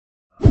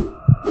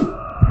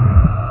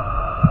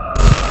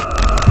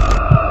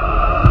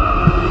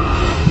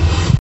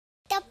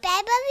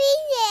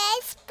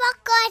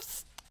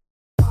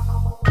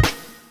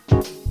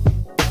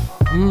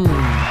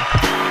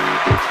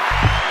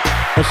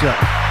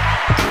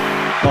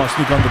yeah.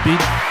 Arsenic on the beat.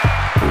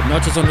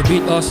 Not just on the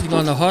beat, arsenic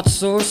on the hot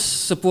sauce.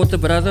 Support the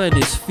brother and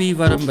his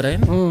fever and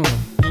brain.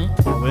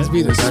 Let's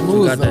be the Got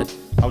smooth. that.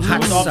 I was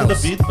going after the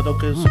beat, but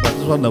okay, so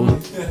this one now.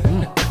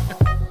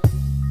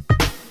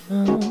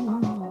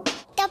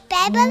 The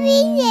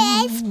Babbling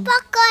Heads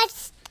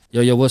podcast.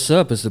 Yo, what's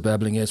up? It's the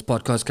Babbling Heads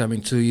podcast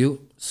coming to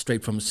you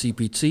straight from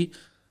CPT.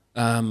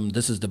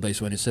 This is the Base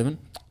 27.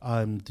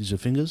 I'm DJ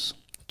Fingers.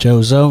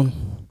 Joe Zone.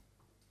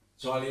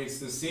 Shaq and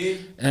X2C.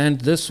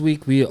 And this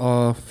week we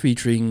are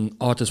featuring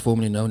artists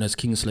formerly known as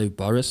Kingslave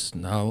Boris,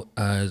 now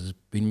as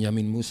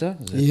Biyameen Müsa.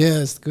 Is it?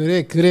 Yes,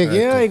 correct.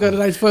 Yeah, you got it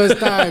right first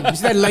time. You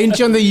see that line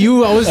on the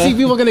U? I was seeing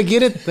people gonna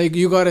get it. Like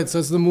you got it. So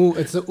it's the moo.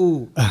 It's the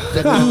oo.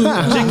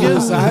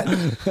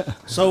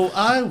 So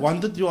I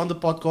wanted you on the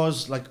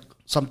podcast like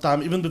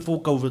sometime, even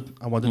before COVID,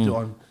 I wanted you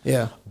on.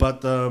 Yeah.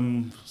 But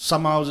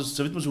somehow, just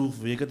weet mos hoe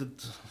werk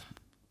het.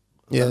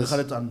 Yes. Gaat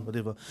het aan,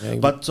 whatever. Yeah,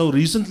 But so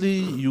recently,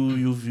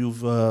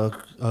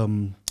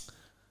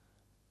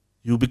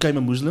 you became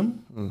a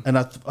Muslim, and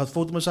I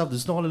thought to myself, this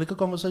is not a little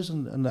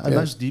conversation, and a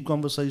nice deep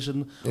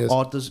conversation, Yes.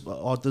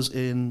 artists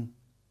in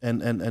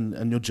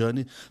and your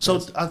journey. So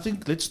I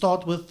think let's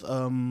start with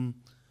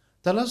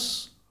tell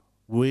us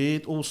where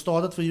it all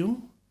started for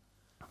you,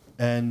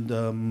 and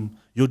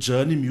your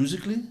journey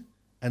musically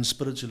and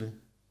spiritually.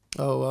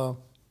 Oh wow.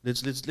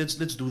 Let's do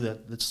that.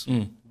 Let's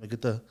make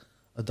it a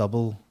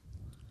double.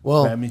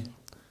 Well, Grammy.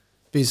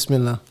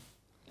 Bismillah.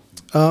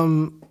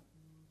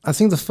 I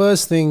think the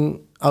first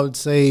thing I would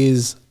say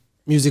is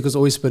music was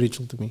always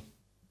spiritual to me.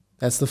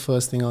 That's the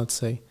first thing I would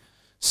say.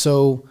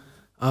 So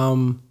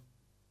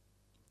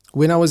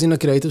when I was in a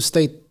creative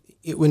state,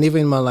 whenever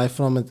in my life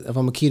from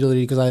a kid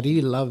already, because I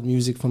really loved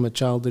music from a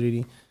child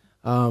already,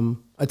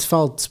 it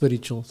felt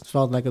spiritual. It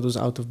felt like it was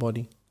out of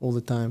body all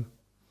the time.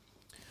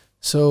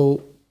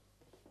 So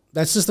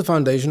that's just the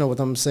foundation of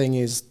what I'm saying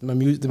is the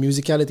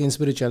musicality and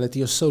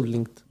spirituality are so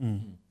linked.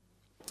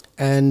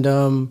 And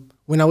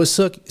when I was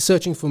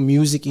searching for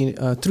music,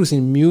 truth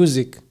in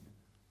music,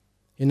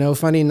 you know,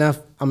 funny enough,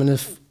 I'm going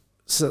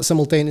to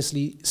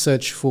simultaneously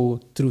search for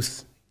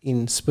truth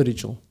in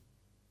spiritual.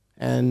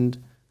 And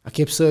I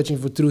kept searching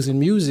for truth in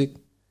music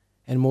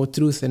and more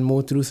truth and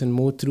more truth and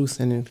more truth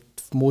and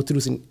more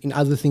truth in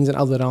other things and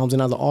other realms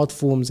and other art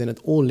forms, and it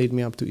all led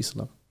me up to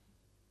Islam.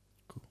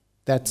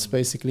 That's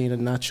basically in a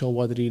nutshell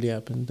what really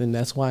happened, and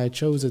that's why I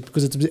chose it,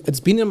 because it's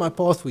been in my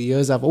path for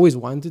years. I've always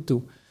wanted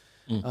to.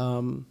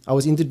 I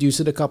was introduced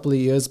it a couple of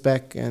years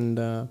back, and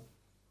I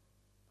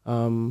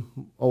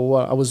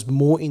was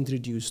more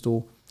introduced,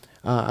 or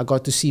I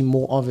got to see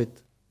more of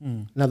it,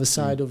 another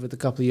side of it a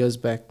couple of years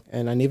back,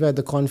 and I never had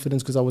the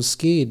confidence because I was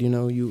scared. You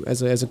know, you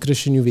as a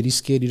Christian, you're very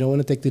scared. You don't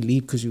want to take the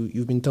leap because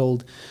you've been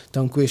told,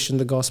 don't question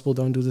the gospel,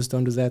 don't do this,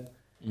 don't do that,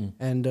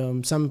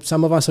 and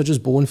some of us are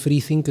just born free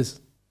thinkers.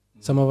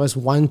 Some of us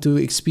want to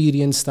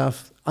experience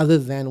stuff other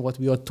than what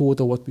we are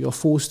taught or what we are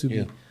forced to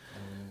be.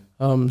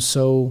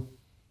 So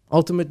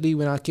ultimately,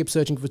 when I kept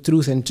searching for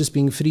truth and just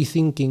being free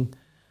thinking,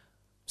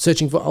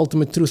 searching for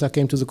ultimate truth, I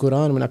came to the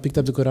Quran. When I picked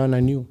up the Quran,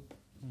 I knew.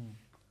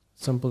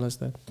 Simple as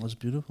that. That's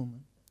beautiful,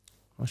 man.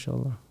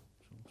 MashaAllah.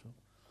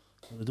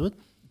 Can we do it?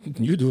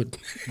 You do it.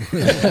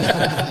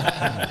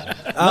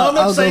 No, I'm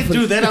not saying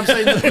do that. I'm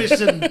saying the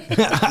question.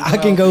 I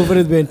can go for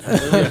it, Ben.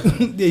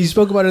 You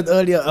spoke about it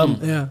earlier.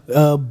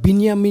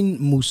 Biyameen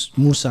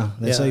Müsa.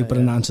 That's how you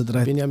pronounce it,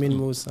 right? Biyameen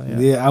Müsa.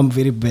 Yeah, I'm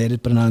very bad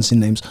at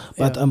pronouncing names.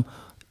 But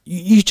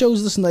you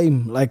chose this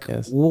name. Like,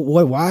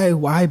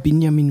 why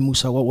Biyameen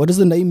Müsa? What does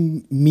the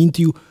name mean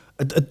to you?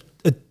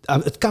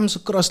 It comes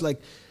across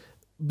like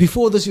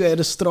before this you had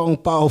a strong,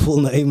 powerful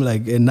name,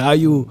 like, and now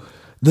you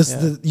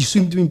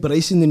seem to be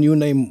embracing the new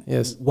name.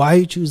 Yes. Why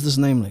you choose this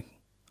name, like?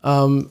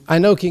 I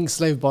know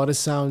Kingslave Boris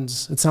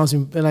sounds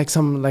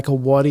like a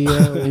warrior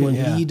or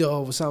a leader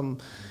of some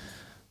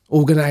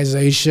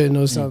organization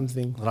or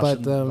something.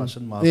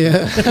 Russian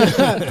mafia.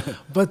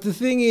 But the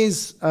thing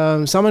is,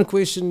 someone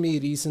questioned me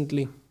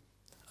recently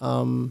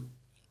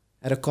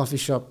at a coffee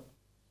shop.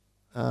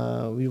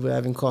 We were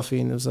having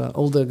coffee, and it was an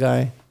older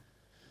guy,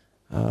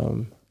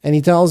 and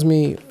he tells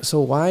me,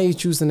 "So why you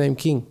choose the name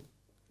King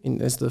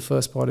as the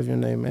first part of your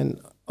name?" And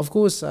of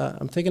course,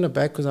 I'm taken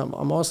aback because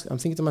I'm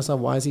thinking to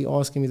myself, why is he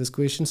asking me this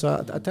question?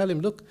 So I tell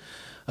him, look,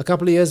 a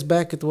couple of years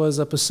back, it was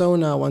a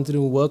persona. I wanted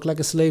to work like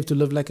a slave, to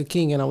live like a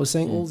king. And I was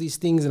saying all these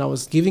things, and I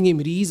was giving him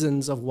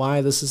reasons of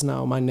why this is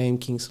now my name,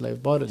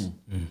 Kingslave Boris.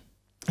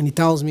 And he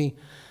tells me,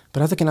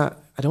 brother,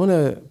 I don't want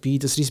to be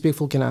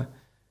disrespectful. Can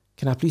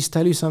I please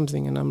tell you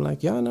something? And I'm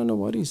like, yeah, no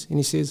worries. And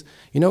he says,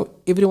 you know,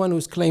 everyone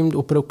who's claimed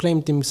or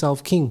proclaimed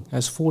himself king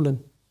has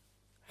fallen.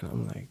 And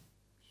I'm like,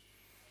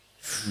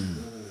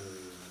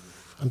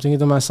 I'm thinking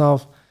to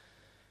myself,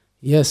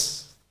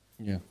 yes,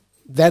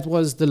 that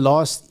was the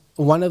last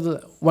one of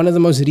the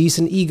most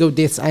recent ego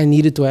deaths I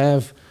needed to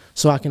have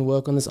so I can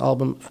work on this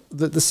album.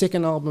 The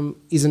second album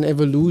is an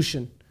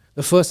evolution.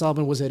 The first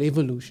album was a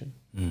revolution.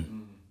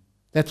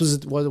 That was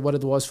what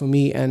it was for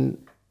me, and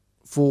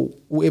for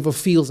whoever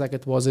feels like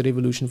it was a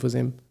revolution for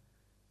them.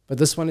 But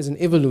this one is an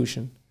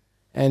evolution.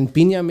 And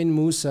Biyameen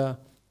Müsa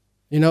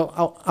You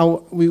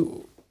know,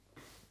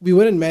 we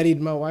weren't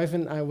married. My wife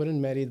and I weren't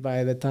married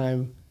by the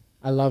time.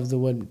 I love the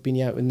word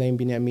name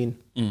Biyameen.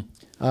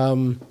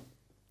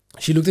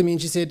 She looked at me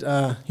and she said,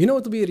 "You know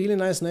what would be a really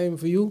nice name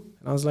for you?"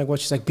 And I was like, "What?"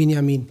 She's like,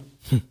 "Biyameen."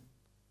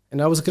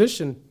 And I was a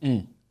Christian,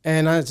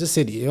 and I just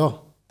said,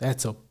 "Yo,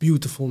 that's a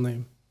beautiful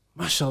name,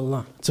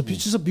 mashallah.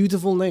 It's just a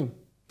beautiful name,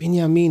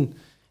 Biyameen."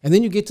 And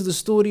then you get to the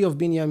story of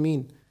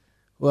Biyameen.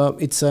 Well,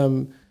 it's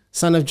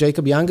son of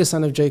Jacob, youngest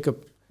son of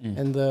Jacob,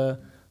 and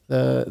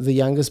the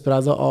youngest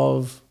brother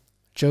of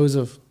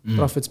Joseph,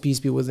 prophets peace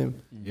be with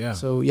him. Yeah.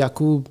 So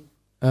Yaqub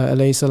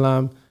alayhi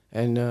salam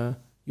and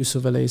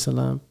Yusuf alayhi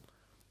salam.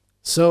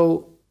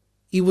 So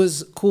he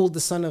was called the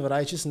son of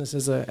righteousness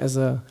as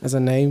a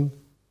name,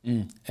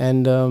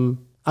 and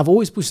I've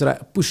always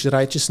pushed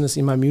righteousness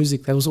in my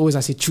music. That was always, I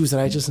said, choose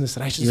righteousness.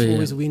 Righteousness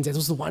always wins. That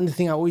was the one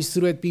thing I always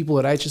threw at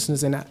people,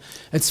 righteousness. And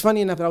it's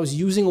funny enough that I was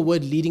using a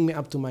word leading me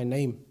up to my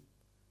name.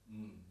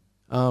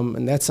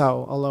 And that's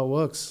how Allah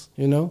works,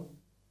 you know.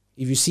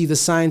 If you see the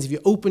signs, if you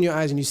open your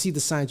eyes and you see the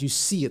signs, you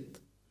see it.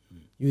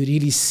 You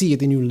really see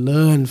it and you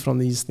learn from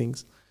these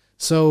things.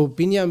 So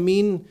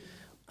Biyameen,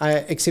 I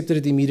accepted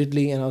it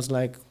immediately and I was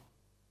like,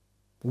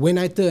 when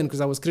I turn,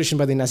 because I was Christian,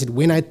 but then I said,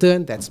 when I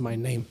turn, that's my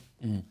name.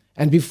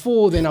 And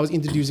before then, I was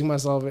introducing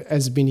myself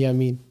as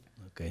Biyameen.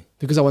 Okay.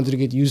 Because I wanted to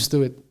get used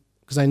to it.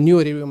 Because I knew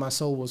it, my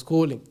soul was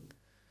calling.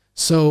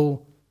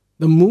 So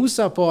the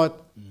Müsa part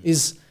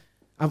is,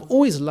 I've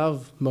always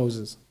loved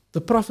Moses.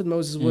 The prophet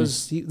Moses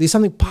was, there's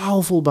something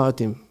powerful about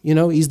him. You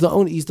know, he's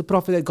the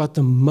prophet that got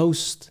the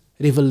most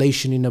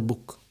revelation in a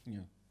book. Yeah.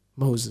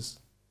 Moses.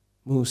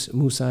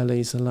 Müsa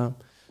alayhi salam.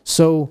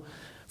 So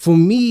for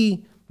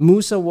me,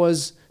 Müsa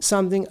was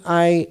something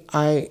I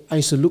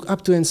used to look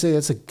up to and say,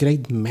 that's a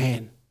great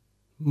man.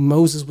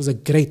 Moses was a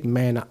great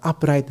man, an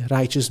upright,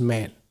 righteous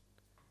man.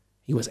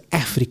 He was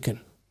African.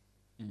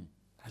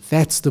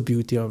 That's the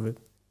beauty of it.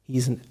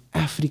 He's an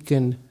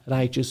African,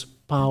 righteous,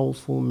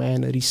 powerful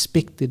man, a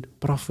respected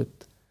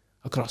prophet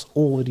across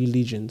all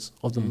religions,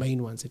 of the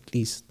main ones at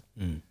least.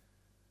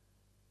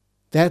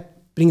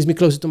 That brings me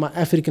closer to my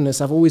Africanness.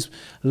 I've always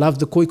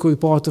loved the Khoikhoi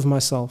part of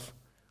myself.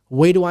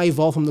 Where do I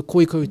evolve from the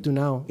Khoikhoi to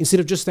now?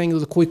 Instead of just staying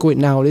with the Khoikhoi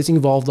now, let's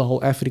involve the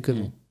whole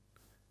African.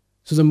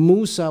 So the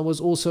Müsa was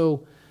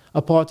also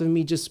a part of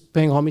me just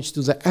paying homage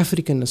to the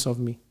Africanness of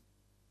me,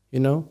 you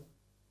know,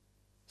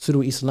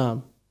 through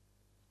Islam.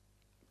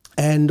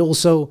 And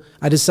also,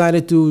 I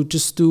decided to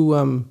just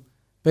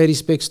pay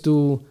respects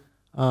to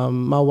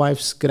my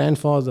wife's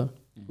grandfather,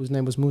 whose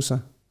name was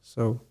Müsa.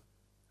 So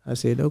I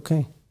said,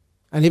 okay.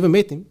 I never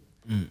met him,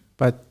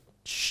 but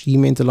he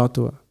meant a lot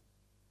to her.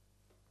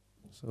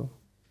 So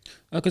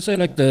I could say,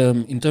 like,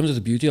 in terms of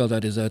the beauty of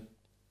that is that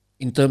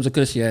in terms of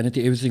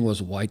Christianity, everything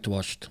was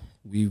whitewashed.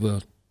 We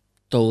were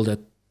told that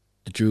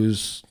the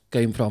Jews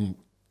came from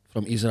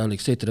Israel,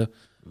 etc.,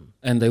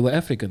 and they were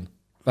African.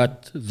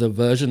 But the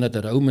version that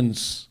the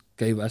Romans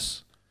gave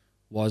us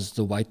was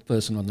the white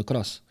person on the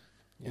cross.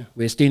 Yeah.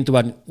 Whereas 10 to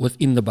 1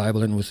 within the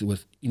Bible and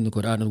within the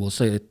Quran, it will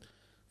say that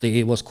the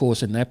hair was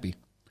coarse and nappy.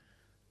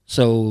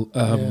 So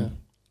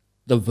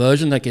the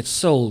version that gets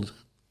sold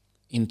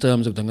in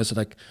terms of things,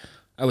 like,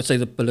 I would say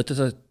the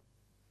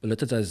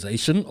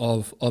politicization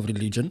of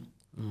religion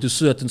to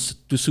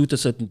suit a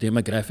certain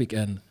demographic,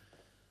 and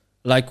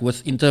like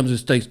in terms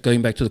of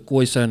going back to the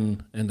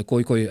Khoisan and the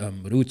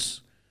Khoikhoi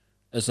roots,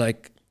 it's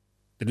like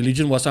the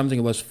religion was something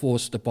that was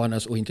forced upon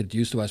us or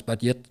introduced to us,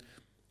 but yet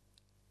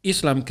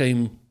Islam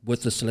came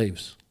with the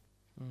slaves.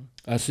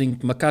 I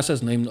think Makassar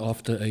is named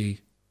after a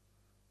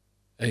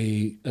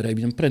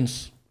Arabian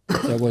prince.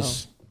 That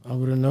was I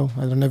wouldn't know.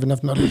 I don't have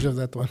enough knowledge of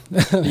that one.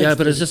 Yeah,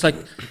 but it's just like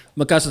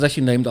Makassar is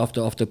actually named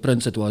after a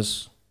prince that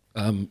was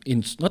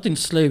not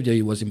enslaved.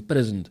 He was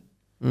imprisoned,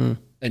 and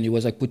he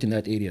was like put in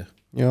that area.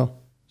 Yeah.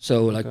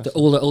 So like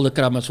all the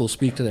Kramas will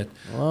speak to that.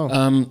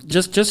 Wow.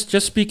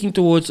 Just speaking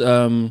towards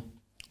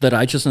the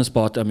righteousness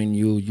part. I mean,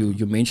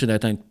 you mentioned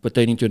that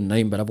pertaining to your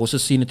name, but I've also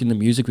seen it in the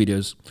music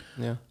videos.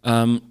 Yeah.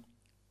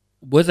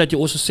 With that, you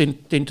also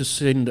tend to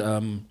send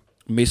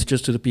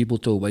messages to the people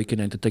to awaken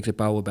and to take their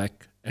power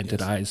back and to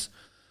rise.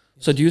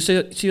 So do you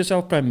see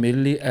yourself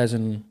primarily as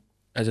an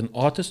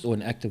artist or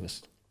an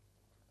activist?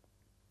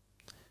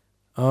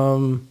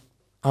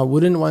 I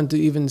wouldn't want to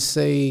even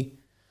say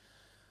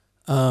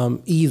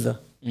either.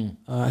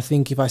 I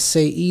think if I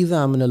say either,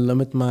 I'm going to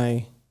limit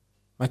my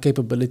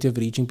capability of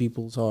reaching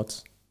people's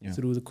hearts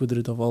through the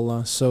qudrat of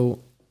Allah. So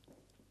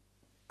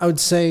I would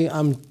say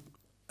I'm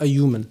a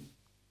human.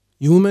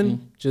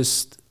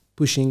 Just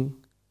pushing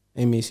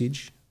a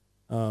message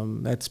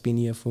that's been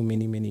here for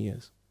many, many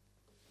years.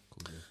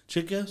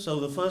 Check here. So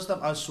the first time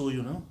I saw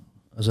you now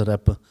as a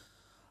rapper,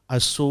 I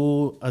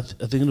saw, I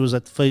think it was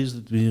that phase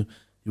that you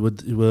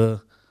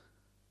were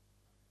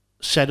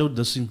shadow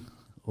dissing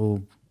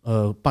or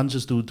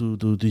punches to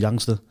the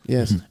youngster.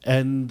 Yes.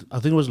 And I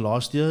think it was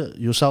last year,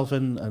 yourself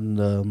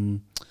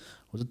and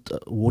was it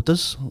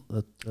Waters?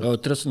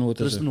 Tristan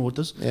Waters. Tristan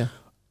Waters. Yeah.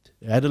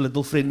 You had a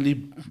little friendly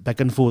back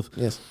and forth.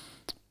 Yes.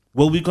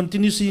 Will we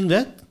continue seeing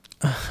that?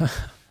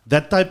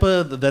 that type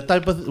of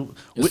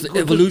It's the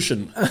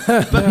evolution.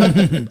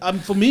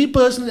 for me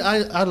personally,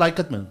 I like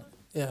it, man.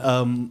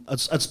 Yeah.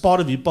 It's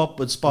part of hip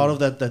hop. It's part of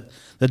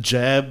that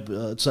jab.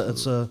 It's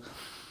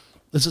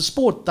a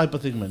sport type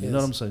of thing, man. You know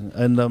what I'm saying?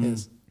 And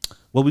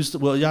will we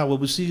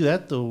see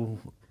that, or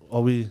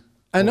are we?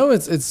 I know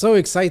it's so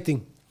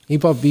exciting,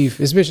 hip hop beef,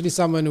 especially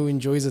someone who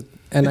enjoys it.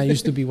 And I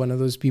used to be one of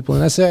those people.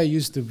 And I say I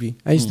used to be.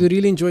 I used to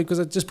really enjoy it because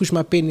I just pushed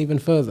my pen even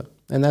further.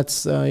 And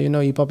that's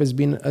hip hop has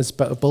been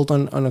built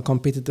on a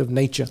competitive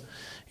nature.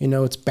 You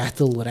know, it's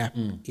battle rap,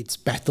 it's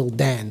battle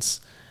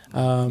dance,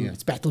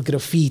 it's battle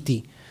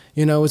graffiti.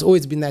 You know, it's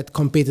always been that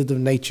competitive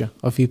nature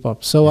of hip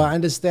hop. So I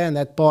understand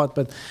that part,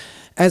 but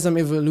as I'm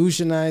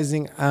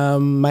evolutionizing,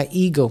 my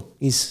ego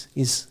is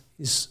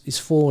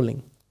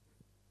falling.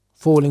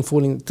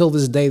 Till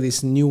this day,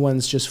 there's new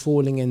ones just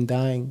falling and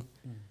dying.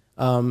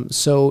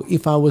 So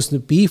if I was to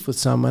beef with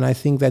someone, I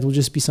think that would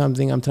just be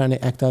something I'm trying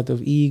to act out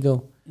of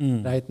ego.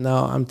 Right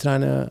now, I'm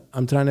trying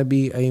to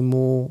be a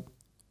more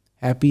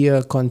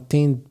happier,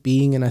 content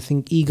being, and I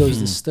think ego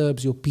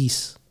disturbs your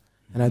peace,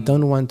 and I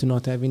don't want to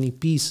not have any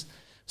peace.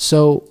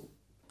 So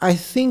I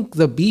think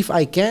the beef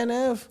I can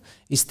have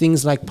is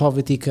things like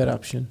poverty,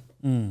 corruption.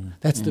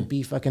 That's the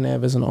beef I can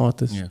have as an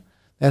artist. Yeah.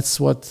 That's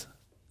what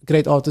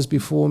great artists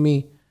before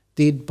me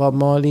did. Bob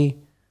Marley,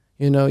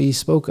 you know, he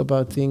spoke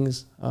about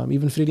things.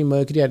 Even Freddie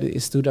Mercury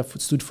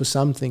stood for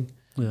something.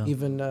 Yeah.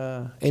 Even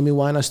Amy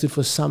Winehouse stood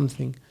for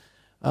something.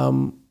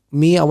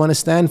 Me, I want to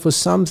stand for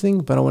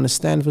something, but I want to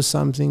stand for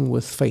something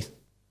with faith.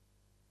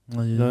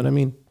 You know what I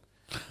mean?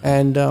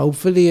 And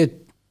hopefully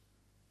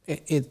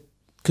it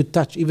could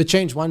touch, if it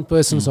changed one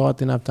person's heart,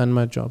 then I've done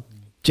my job.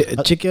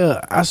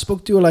 Chika, I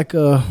spoke to you like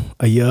a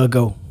year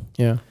ago.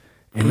 Yeah.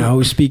 And now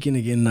we're speaking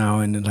again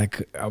now, and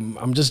like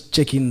I'm just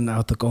checking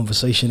out the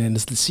conversation, and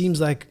it seems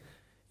like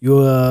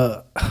you're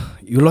a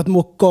lot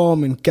more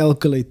calm and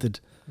calculated.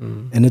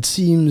 And it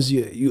seems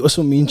you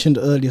also mentioned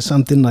earlier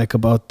something like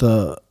about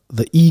the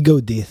ego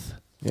death.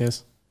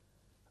 Yes.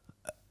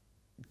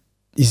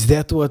 Is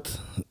that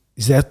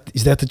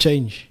the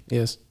change?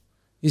 Yes.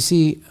 You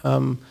see,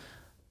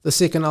 the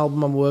second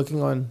album I'm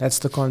working on, that's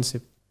the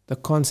concept. The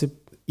concept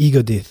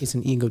Ego death. is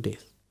an ego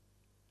death.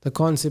 The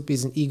concept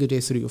is an ego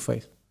death through your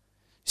faith.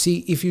 See,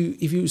 if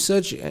you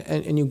search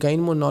and you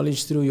gain more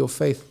knowledge through your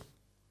faith,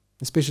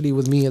 especially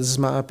with me, this is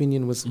my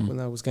opinion, when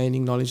I was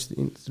gaining knowledge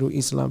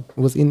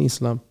within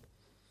Islam,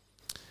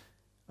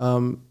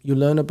 you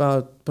learn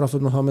about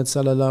Prophet Muhammad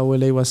sallallahu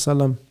alaihi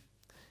wasallam,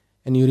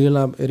 and you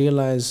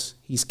realize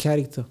his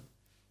character,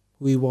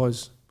 who he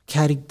was,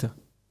 character.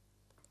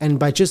 And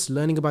by just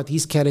learning about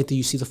his character,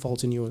 you see the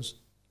faults in yours.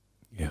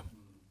 Yeah.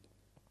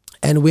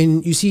 And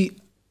when you see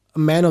a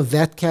man of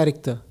that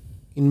character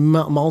in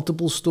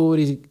multiple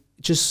stories,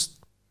 just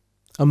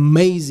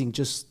amazing,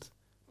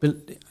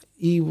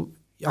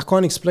 I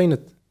can't explain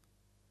it.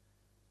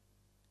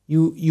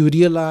 You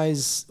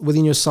realize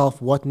within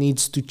yourself what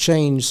needs to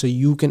change so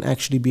you can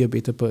actually be a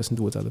better person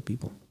towards other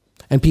people.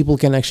 And people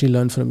can actually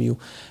learn from you,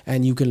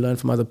 and you can learn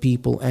from other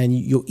people. And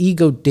your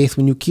ego death,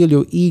 when you kill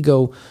your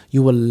ego,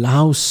 you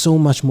allow so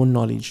much more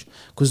knowledge.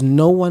 Because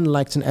no one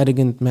likes an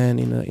arrogant man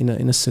in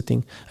a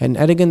sitting. An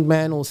arrogant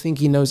man will think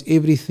he knows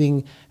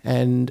everything,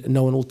 and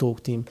no one will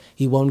talk to him.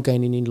 He won't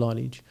gain any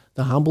knowledge.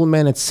 The humble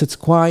man that sits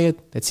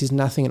quiet, that says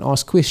nothing and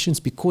asks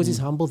questions, because he's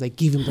humble, they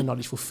give him the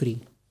knowledge for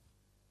free.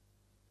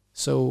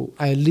 So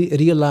I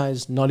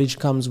realized knowledge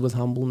comes with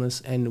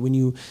humbleness, and when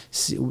you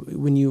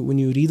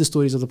read the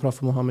stories of the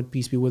Prophet Muhammad,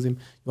 peace be with him,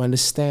 you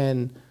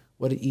understand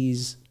what it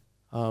is,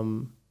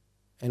 and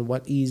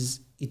what is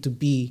it to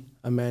be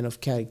a man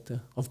of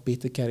character, of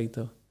better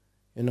character,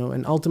 you know.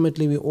 And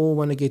ultimately, we all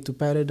want to get to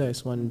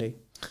paradise one day.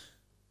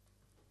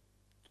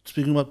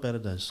 Speaking about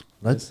paradise,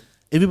 right? Yes.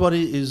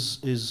 Everybody is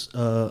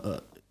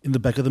in the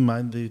back of the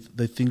mind.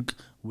 They think,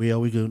 where are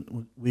we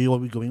going? Where are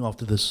we going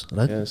after this?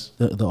 Right? Yes.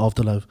 The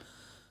afterlife.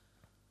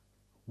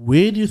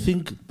 Where do you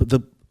think, the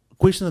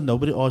question that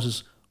nobody asks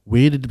is,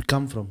 where did it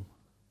come from?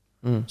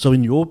 So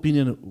in your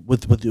opinion,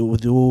 with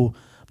your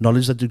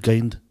knowledge that you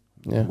gained,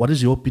 what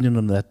is your opinion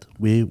on that?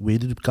 Where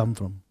did it come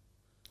from?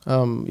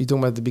 You're talking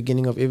about the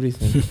beginning of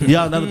everything.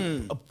 Yeah,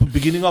 no,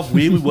 beginning of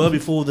where we were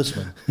before this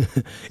one.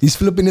 He's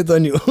flipping it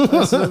on you.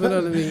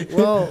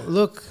 Well,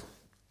 look,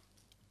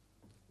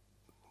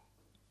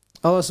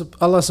 Allah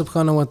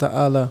subhanahu wa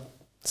ta'ala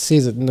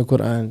says it in the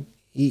Quran.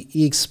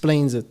 He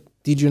explains it.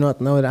 Did you not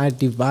know that I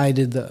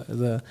divided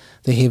the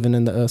heaven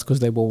and the earth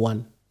because they were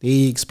one?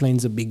 He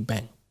explains the Big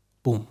Bang.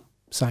 Boom.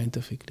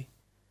 Scientifically.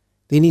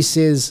 Then he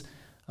says,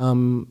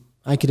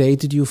 I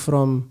created you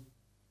from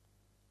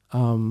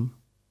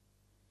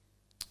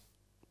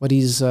what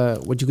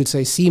you could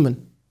say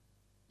semen,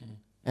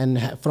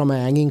 and from a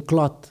hanging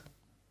cloth.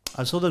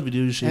 I saw that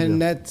video you shared. And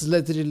that's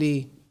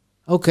literally,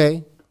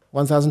 okay,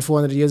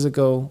 1,400 years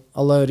ago,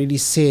 Allah really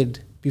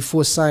said,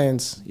 before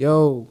science,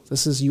 you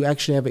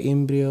actually have an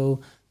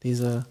embryo,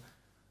 there's a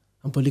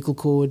umbilical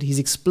cord. He's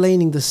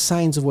explaining the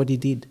science of what he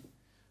did.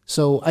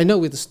 So I know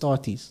where the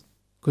start is,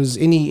 because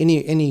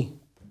any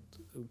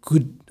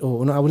good,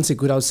 or no, I wouldn't say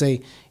good, I would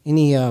say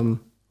any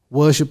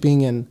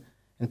worshipping and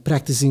and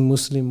practicing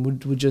Muslim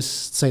would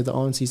just say the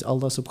answer is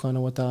Allah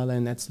subhanahu wa ta'ala,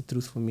 and that's the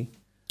truth for me.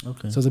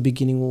 Okay. So the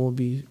beginning will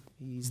be,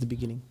 He's the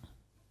beginning.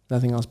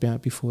 Nothing else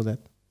before that.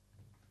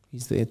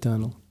 He's the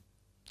eternal.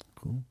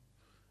 Cool.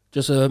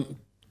 Just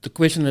the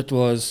question that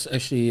was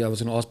actually I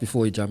was going to ask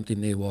before you jumped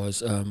in there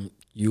was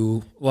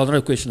well, not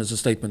a question, it's a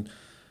statement.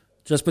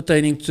 Just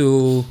pertaining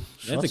to...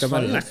 Shots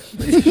fired.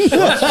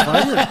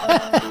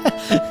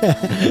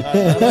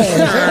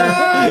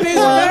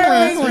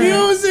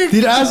 Music!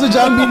 Did I also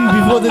jump in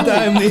before the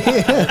time?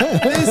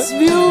 This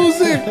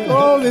music!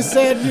 Oh, the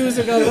sad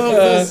music, I love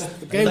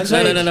this.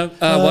 No.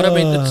 What I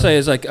meant to say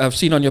is, like, I've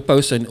seen on your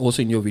posts and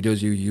also in your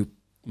videos, you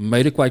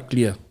made it quite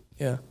clear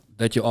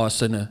that you are a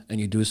sinner and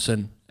you do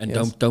sin, and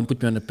don't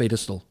put me on a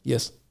pedestal.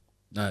 Yes.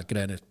 Nah,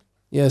 granted.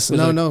 Yes,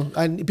 no.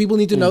 And people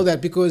need to know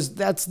that, because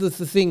that's the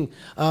thing.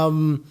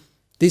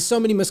 There's so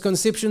many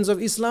misconceptions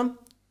of Islam,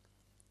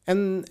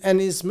 and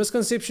it's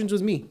misconceptions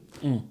with me.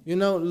 You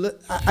know,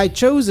 I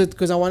chose it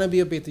because I want to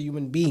be a better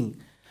human being,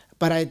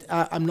 but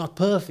I'm not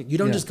perfect. You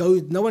don't just go.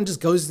 No one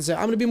just goes and say,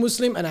 I'm going to be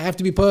Muslim and I have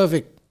to be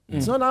perfect.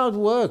 It's not how it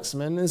works,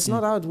 man. It's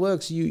not how it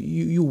works.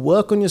 You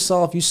work on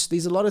yourself.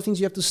 There's a lot of things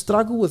you have to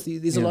struggle with.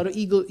 There's a lot of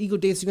ego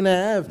deaths you're gonna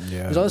have.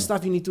 There's a lot of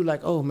stuff you need to,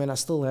 like, oh man, I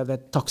still have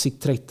that toxic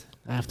trait.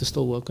 I have to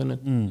still work on it.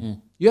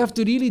 You have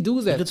to really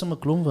do that. Get some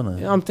klomp van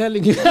Yeah, I'm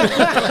telling you.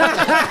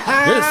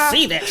 You'll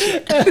see that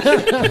shit.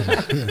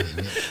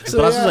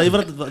 So ja.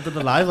 Even at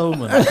the live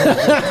home.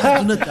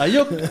 Doen het hy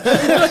ook.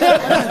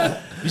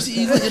 Wie is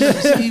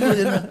die evil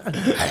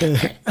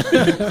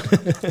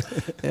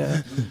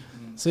Yeah.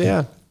 So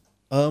yeah.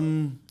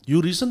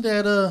 You recently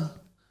had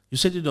you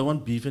said you don't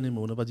want beef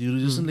anymore, but you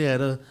recently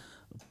had a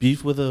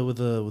beef with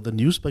a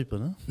newspaper,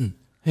 no?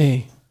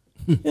 Hey,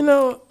 you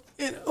know,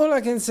 all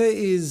I can say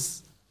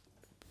is,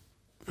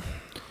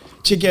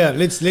 check out.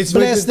 Let's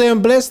bless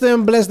them,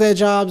 bless their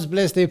jobs,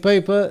 bless their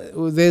paper.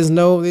 There's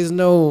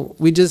no.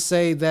 We just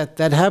say that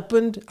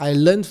happened. I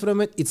learned from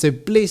it. It's a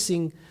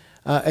blessing.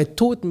 It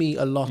taught me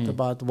a lot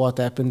about what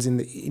happens in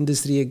the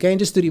industry. Again,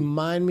 just to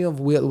remind me of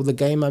the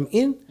game I'm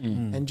in,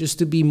 and just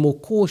to be more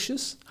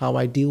cautious how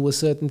I deal with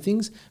certain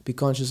things. Be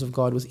conscious of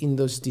God within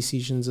those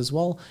decisions as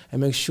well,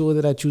 and make sure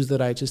that I choose the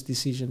righteous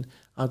decision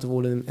out of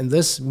all of them. And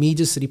me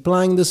just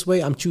replying this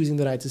way, I'm choosing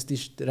the righteous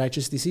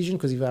decision,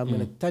 because if I'm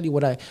going to tell you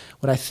what I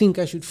think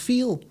I should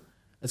feel,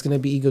 it's going to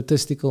be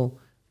egotistical.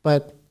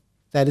 But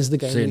that is the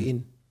game we're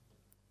in.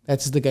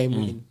 That's the game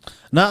we're in.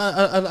 No,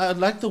 I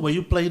like the way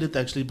you played it,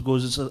 actually,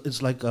 because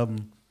it's like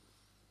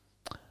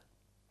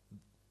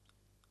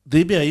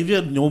their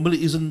behavior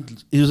normally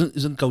isn't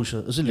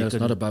kosher. It's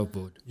not above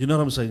board. You know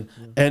what I'm saying?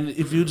 And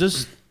if you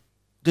just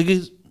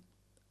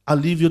I'll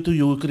leave you to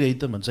your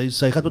creator, man. Sy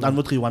gaan tot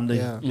antwoord gee one day.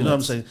 You know what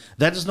I'm saying?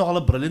 That is not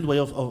a brilliant way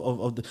of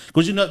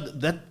because you know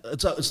that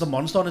it's the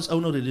monster on its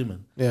own already,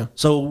 man. Yeah.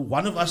 So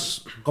one of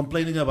us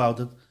complaining about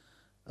it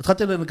gaat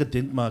hulle 'n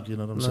content maak, you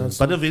know what I'm saying?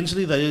 But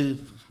eventually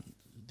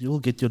you'll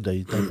get your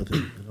day type of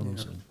thing. You know what I'm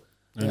saying?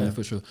 Yeah,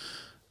 for sure.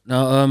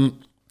 Now,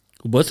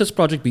 with this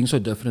project being so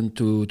different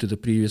to the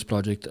previous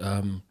project,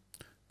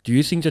 do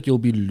you think that you'll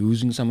be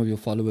losing some of your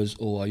followers,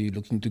 or are you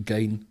looking to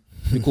gain,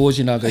 because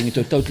you're now going into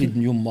a totally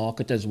new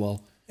market as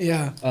well?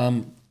 Yeah.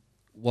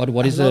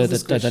 What is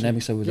the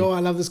dynamics over there? I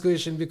love this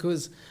question,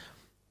 because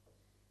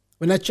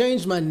when I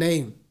changed my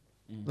name,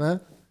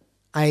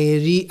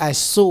 I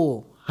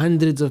saw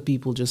hundreds of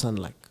people just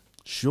unlike.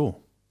 Sure.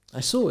 I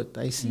saw it.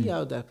 I see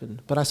how it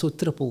happened. But I saw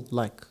triple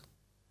like.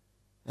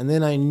 And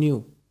then I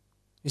knew.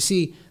 You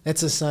see,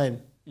 that's a sign.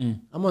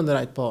 I'm on the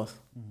right path.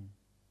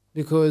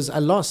 Because I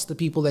lost the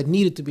people that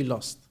needed to be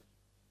lost.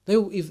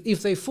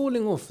 If they're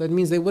falling off, that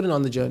means they weren't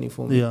on the journey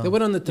for me. Yeah. They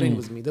weren't on the train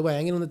with me. They were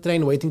hanging on the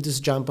train waiting to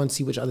just jump on,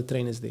 see which other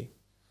train is there.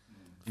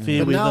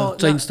 Fair But now,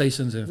 Train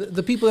stations. Yeah.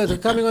 the people that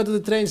are coming onto the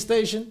train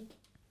station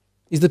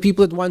is the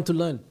people that want to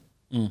learn.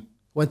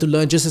 Want to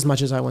learn just as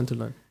much as I want to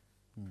learn.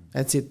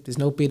 That's it. There's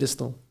no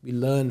pedestal. We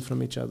learn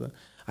from each other.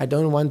 I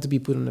don't want to be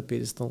put on a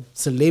pedestal.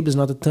 Celeb is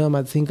not a term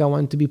I think I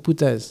want to be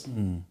put as.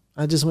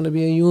 I just want to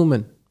be a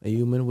human. A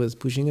human was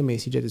pushing a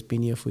message that has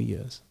been here for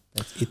years.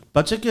 That's it.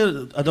 But check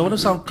here, I don't want to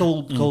sound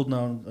cold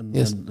now.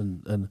 Yes.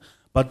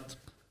 But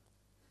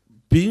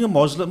being a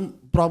Muslim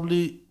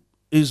probably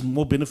is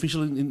more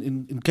beneficial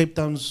in Cape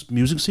Town's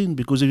music scene,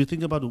 because if you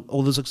think about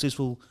all the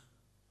successful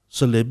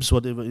celebs,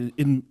 whatever,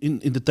 in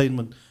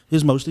entertainment,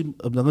 is mostly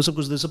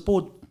because the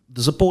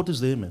support is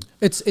there, man.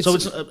 It's I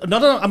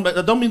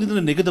don't mean it in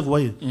a negative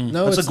way.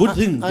 No, it's a good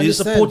thing. There's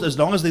understand. support, as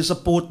long as there's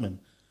support, man.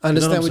 I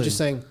understand You know what you're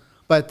saying.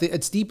 But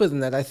it's deeper than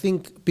that. I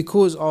think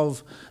because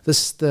of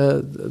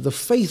the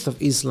faith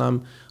of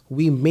Islam,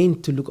 we're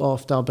meant to look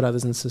after our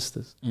brothers and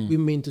sisters. We're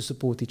meant to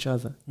support each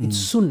other. It's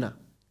sunnah.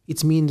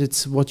 It means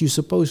it's what you're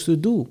supposed to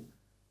do.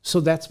 So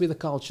that's where the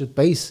culture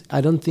base. I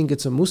don't think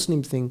it's a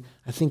Muslim thing.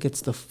 I think it's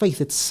the faith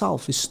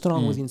itself is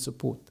strong within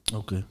support.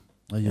 Okay.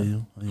 I hear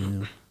you.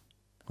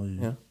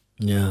 Yeah.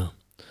 Yeah.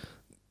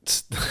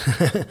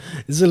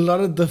 There's a lot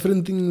of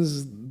different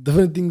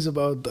things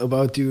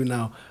about you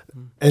now.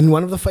 And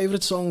one of the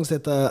favorite songs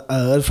that I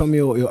heard from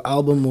your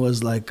album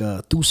was like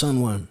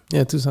Tucson One.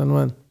 Yeah, Tucson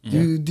One. Do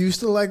you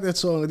still like that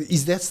song?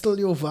 Is that still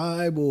your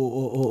vibe,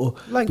 or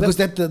Like because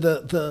that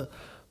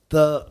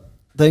the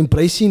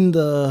embracing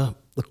the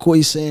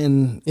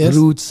Khoisan Yes.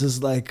 roots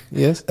is like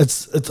Yes.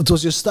 it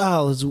was your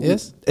style.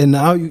 Yes. And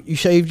now you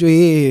shaved your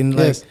hair, and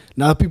like Yes.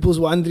 now people's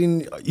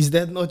wondering, is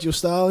that not your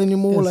style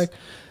anymore? Yes. Like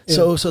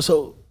Yeah.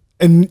 so.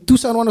 And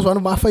Tucson One is one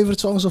of my favorite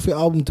songs of your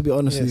album, to be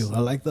honest with Yes. you. I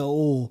like the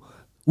whole.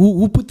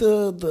 Who put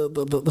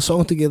the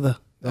song together?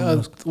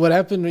 What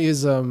happened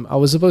is I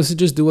was supposed to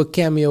just do a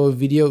cameo, a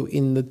video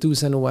in the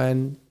Tucson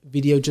One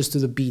video just to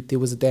the beat. There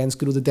was a dance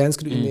crew. The dance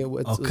crew in there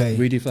was Okay.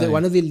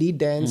 one of the lead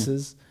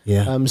dancers,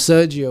 Yeah.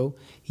 Sergio.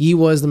 He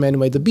was the man who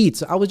made the beat.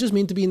 So I was just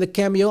meant to be in the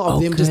cameo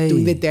of them just Okay.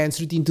 doing their dance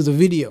routine to the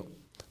video.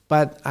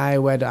 But I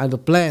had other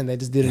plan. They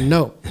just didn't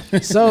know.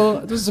 So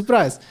it was a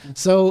surprise.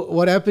 So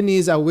what happened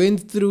is I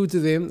went through to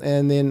them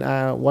and then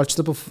I watched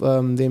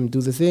them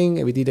do the thing.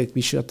 And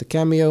we shot the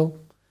cameo.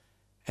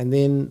 And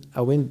then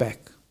I went back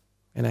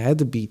and I had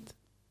the beat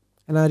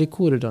and I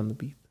recorded on the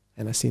beat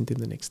and I sent him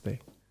the next day.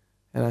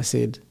 And I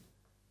said,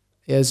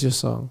 here's your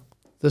song.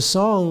 The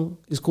song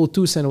is called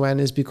Tucson One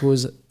is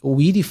because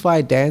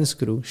Weedify Dance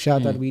Crew,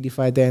 shout out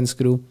Weedify Dance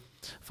Crew,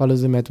 follow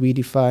them at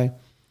Weedify.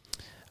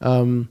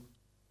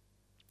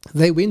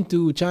 They went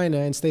to China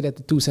and stayed at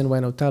the Tucson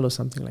One Hotel or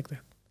something like that.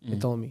 They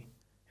told me.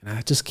 And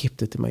I just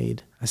kept it in my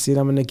head. I said,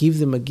 I'm going to give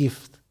them a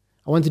gift.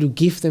 I wanted to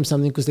gift them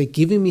something because they're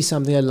giving me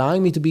something,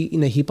 allowing me to be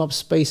in a hip-hop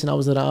space. And I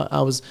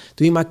was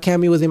doing my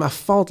cameo with them. I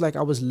felt like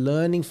I was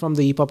learning from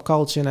the hip-hop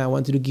culture and I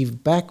wanted to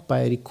give back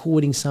by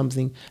recording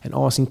something and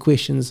asking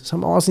questions. So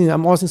I'm asking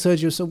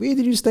Sergio, so where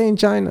did you stay in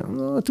China?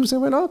 Oh,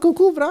 Tucson One. Oh,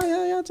 cool, bro.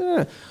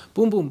 Yeah.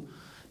 Boom, boom.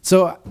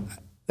 So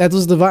that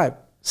was the vibe.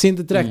 Sent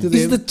the track to them.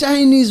 It's the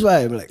Chinese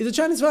vibe, like. It's a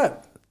Chinese vibe.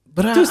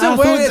 But Tucson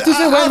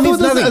One means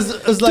nothing.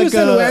 It's like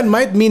Tucson One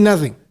might mean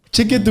nothing.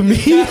 check it to me.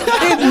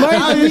 It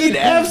might mean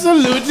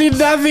absolutely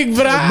nothing,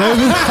 bruh.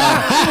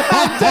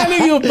 I'm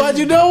telling you, but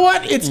you know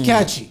what? It's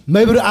catchy.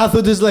 Maybe I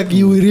thought it's like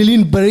you were really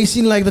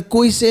embracing like the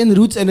Khoisan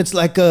roots and it's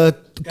like a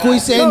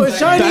Khoisan No, it's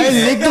Chinese.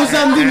 dialect or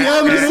something.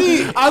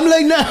 I'm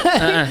like, nah,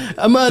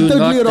 I'm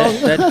totally wrong.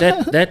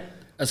 That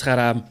is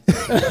haram.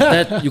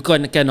 That you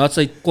cannot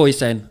say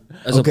Khoisan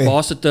as Okay. a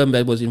bastard term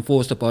that was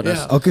enforced upon us.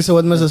 Yeah. Okay, so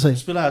what must I say?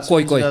 Speel uit,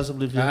 Koi, koi.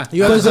 alsjeblieft. Ja.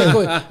 You have to say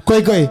koi.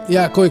 Koi koi.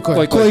 Yeah, koi koi.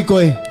 Koi, Koi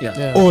koi. Yeah.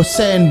 Yeah. Or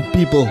sand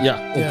people. Yeah,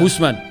 or Yeah.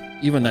 Bushman.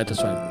 Even that is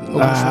fine.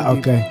 Ah,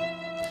 okay.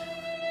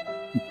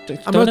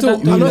 I'm not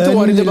too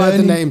worried about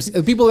the learning. names.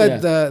 People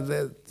that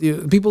Yeah.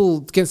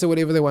 people can say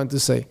whatever they want to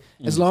say,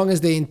 as long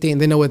as they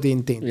intend, they know what they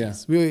intend. Yeah.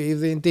 is. If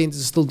they intend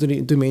is still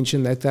to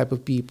mention that type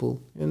of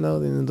people, you know,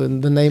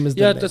 then the name is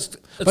the Yeah, name. it's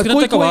going to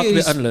take a while to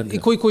be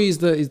unlearned. Koi koi is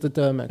the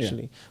term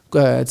actually.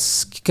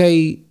 It's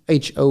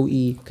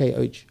KHOE.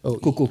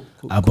 Cuckoo.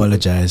 I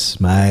apologize.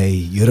 My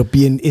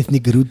European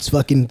ethnic roots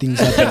fucking things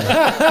up.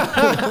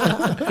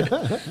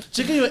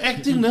 Check your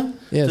acting, no?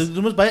 Yes.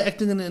 You must buy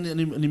acting in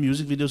the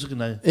music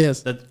videos.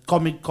 Yes. That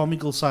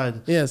comical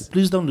side. Yes.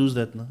 Please don't lose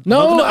that. No,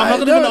 No, I'm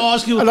not going to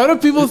ask you. A lot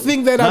of people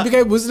think that I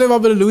became Muslim,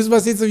 I'm going to lose my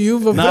sense of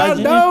humor. Nah,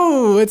 Bro,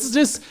 no, it's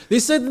just,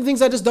 there's certain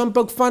things I just don't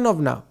poke fun of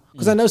now.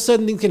 Because I know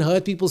certain things can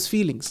hurt people's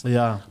feelings.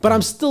 Yeah. But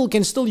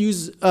can still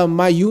use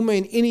my humor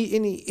in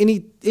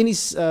any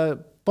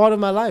part of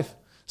my life.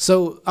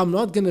 So I'm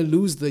not going to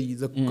lose the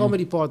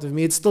comedy part of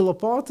me. It's still a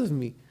part of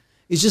me.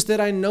 It's just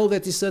that I know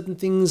that there's certain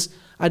things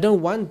I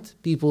don't want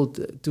people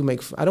to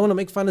make. I don't want to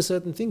make fun of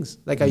certain things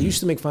like I used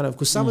to make fun of,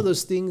 because some of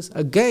those things,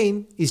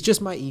 again, is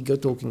just my ego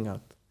talking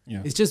out.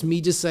 Yeah. It's just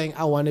me just saying,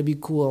 I want to be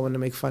cool, I want to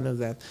make fun of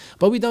that.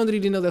 But we don't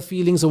really know the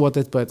feelings or what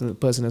that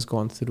person has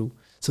gone through.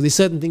 So there's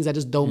certain things I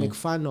just don't make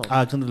fun of.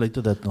 I can relate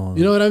to that. No.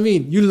 You know what I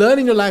mean? You learn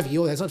in your life,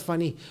 yo, that's not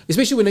funny.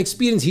 Especially when an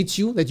experience hits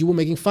you that you were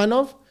making fun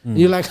of. And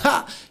you're like,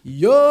 ha,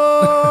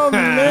 yo,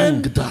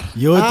 man.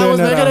 Your I was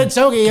turn making a around.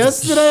 joke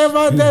yesterday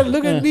about that.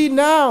 Look at me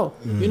now.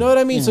 You know what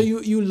I mean? So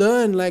you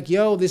learn like,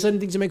 yo, there's certain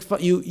things you make fun.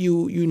 You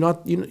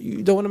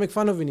don't want to make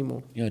fun of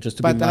anymore. Yeah, just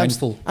to be But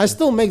mindful. I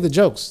still make the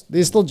jokes.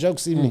 There's still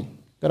jokes in me.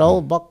 Got a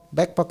whole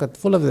back pocket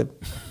full of them.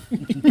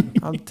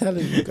 I'm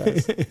telling you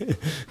guys.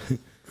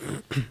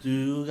 Do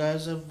you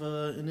guys have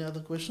any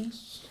other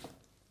questions?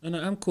 No,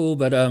 I'm cool,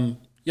 but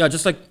yeah,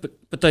 just like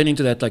pertaining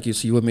to that, like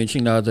you were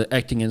mentioning now, the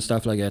acting and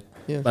stuff like that.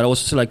 Yeah. But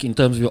also like in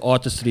terms of your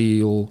artistry,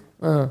 your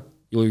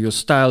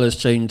style has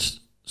changed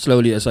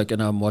slowly. As like,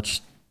 and I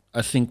watched,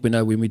 I think when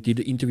we did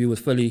the interview with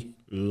Philly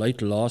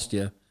late last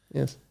year,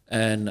 Yes.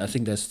 and I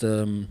think that's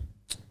the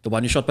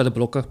one you shot by the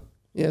blocker.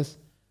 Yes.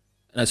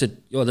 And I said,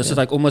 yo, this is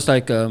like almost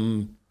like,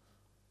 and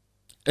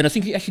I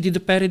think he actually did the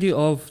parody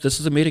of This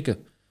Is America.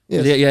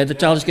 Yes. Yeah, had the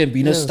Childish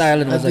Gambino Yes.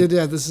 style, and I was like,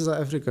 yeah, this is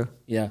Africa.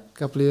 yeah. A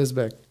couple of years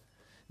back.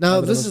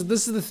 Now this is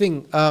the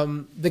thing.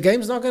 The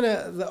game's not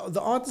gonna.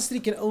 The artistry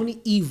can only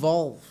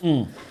evolve.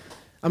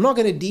 I'm not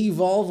gonna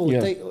de-evolve or Yeah.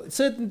 take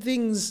certain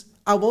things.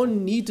 I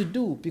won't need to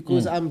do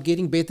because I'm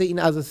getting better in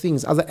other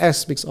things, other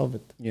aspects of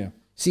it. Yeah.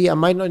 See, I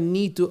might not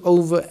need to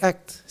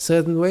overact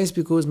certain ways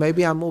because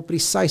maybe I'm more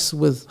precise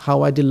with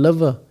how I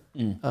deliver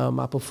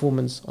my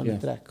performance on the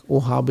track,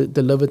 or how I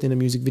delivered in a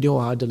music video,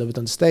 or how I delivered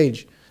on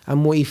stage. I'm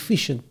more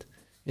efficient.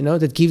 You know,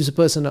 that gives a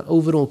person an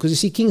overall. Because you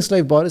see, King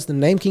Slave Boris, the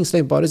name King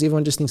Slave Boris,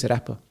 everyone just thinks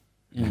rapper.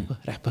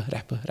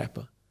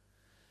 Rapper.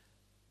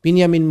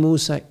 Biyameen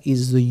Müsa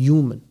is the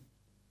human.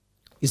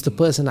 It's the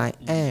person I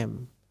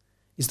am.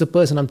 It's the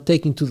person I'm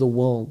taking to the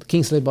world.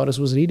 King Slave Boris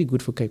was really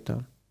good for Cape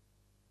Town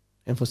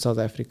and for South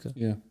Africa.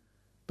 Yeah.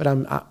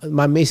 But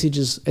my message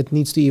is, it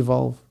needs to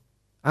evolve.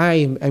 I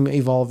am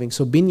evolving.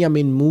 So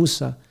Biyameen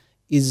Müsa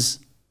is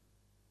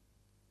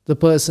the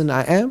person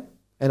I am,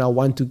 and I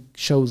want to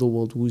show the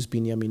world who's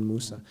Biyameen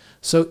Müsa.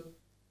 So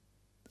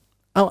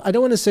I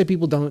don't want to say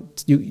people don't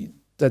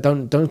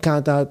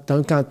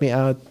count me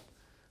out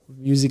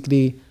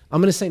musically.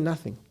 I'm going to say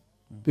nothing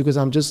because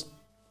I'm just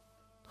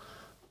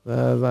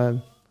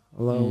Allahu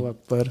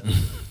Akbar.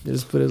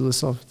 Just put it a little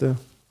softer.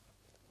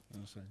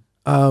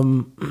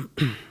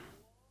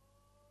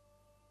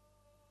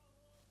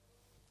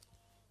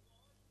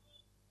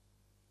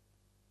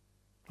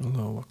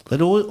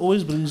 That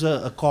always brings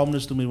a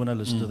calmness to me when I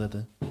listen to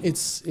that.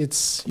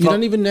 It's you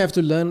don't even have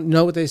to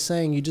know what they're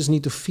saying. You just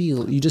need to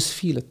feel. You just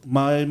feel it.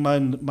 My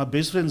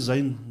best friend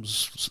Zain,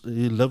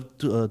 he lived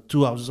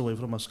 2 houses away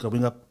from us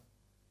growing up.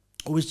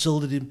 Always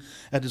chilled at him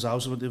at his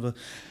house or whatever,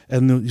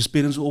 and his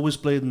parents always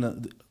played.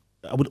 And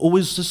I would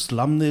always just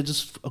lam there,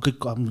 just okay,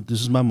 come,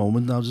 this is my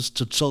moment now, just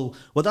to chill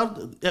without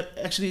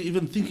actually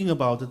even thinking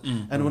about it.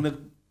 And when I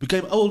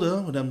became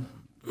older, when I'm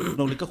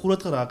lekker groot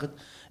geraak het,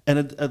 and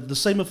it the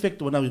same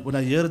effect when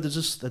I hear it, it's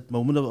just that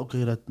moment of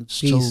okay, it's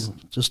chill,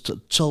 just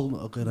chill.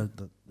 Okay,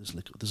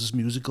 this is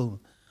musical.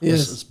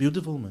 Yes, it's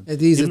beautiful, man.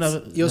 It is.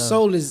 Your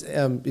soul is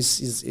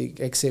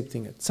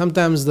accepting it.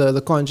 Sometimes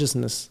the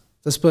consciousness,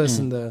 this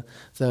person,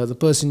 the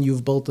person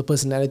you've built, the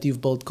personality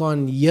you've built,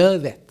 can't hear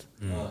that.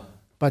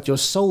 But your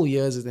soul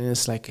hears it, and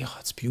it's like, oh,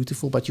 it's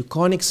beautiful. But you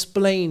can't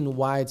explain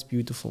why it's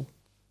beautiful.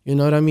 You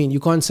know what I mean? You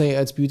can't say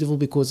it's beautiful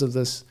because of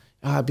this.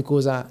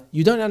 Because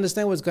you don't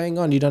understand what's going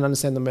on. You don't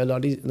understand the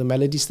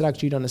melody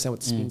structure. You don't understand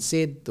what's being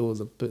said or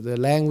the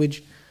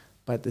language.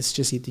 But it's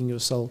just hitting your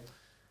soul.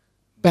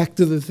 Back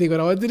to the thing what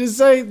I wanted to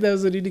say. That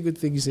was a really good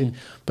thing you said.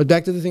 But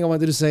back to the thing I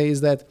wanted to say is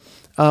that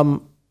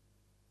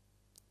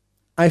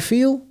I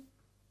feel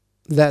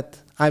that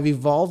I've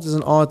evolved as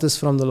an artist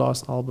from the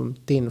last album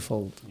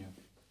tenfold. Yeah.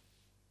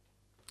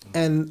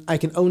 And I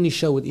can only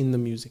show it in the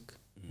music.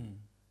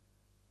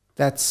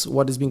 That's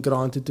what has been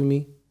granted to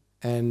me.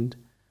 And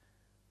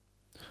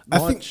I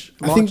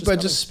think by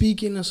just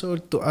speaking so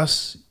to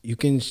us, you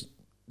can.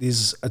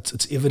 It's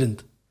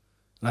evident.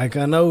 Like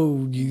I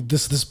know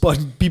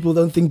people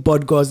don't think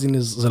podcasting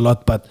is a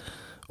lot, but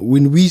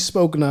when we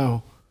spoke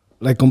now,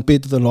 like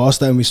compared to the last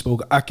time we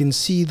spoke, I can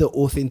see the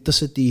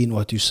authenticity in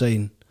what you're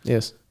saying.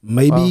 Yes.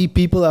 Maybe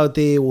people out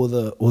there or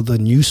the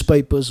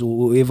newspapers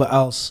or whoever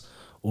else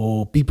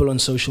or people on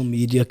social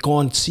media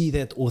can't see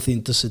that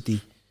authenticity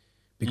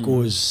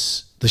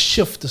because the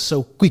shift is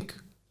so quick.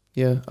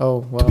 Yeah. Oh,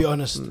 wow. To be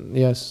honest.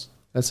 Yes.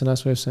 That's a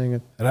nice way of saying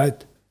it.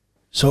 Right.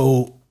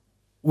 So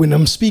when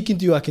I'm speaking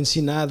to you, I can see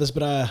this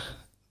bra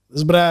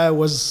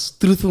was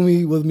truthful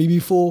with me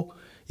before.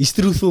 He's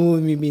truthful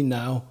with me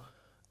now.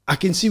 I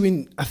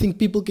think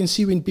people can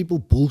see when people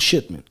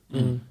bullshit, man.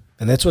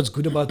 And that's what's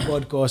good about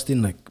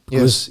podcasting, like,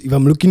 because if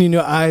I'm looking in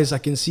your eyes, I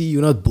can see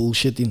you're not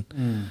bullshitting.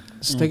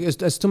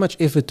 It's too much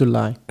effort to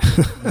lie.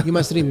 You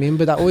must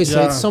remember that. I always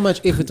say it's so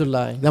much effort to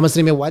lie. I must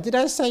remember, what did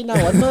I say now?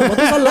 What was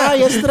I lie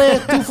yesterday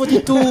at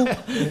 2:42?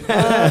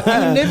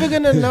 You're never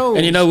going to know.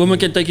 And you know, women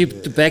can take you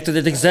back to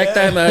that exact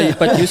time.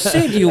 But you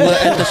said you were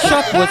at the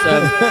shop with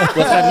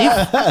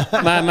Hanif.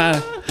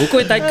 Maar hoe kon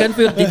je tijd kunnen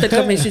voor die tijd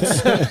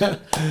gemessage?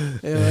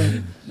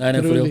 No,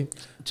 for real.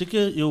 Check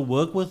you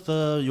work with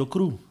your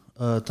crew.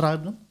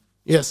 Tribe, no?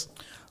 Yes.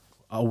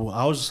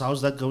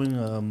 How's that going?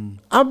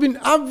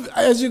 I've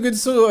as you could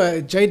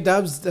see, J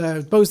Dubs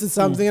posted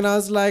something, and I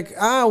was like,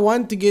 I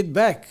want to get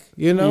back.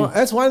 You know,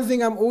 that's one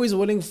thing I'm always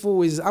willing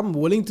for. Is I'm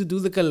willing to do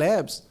the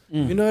collabs.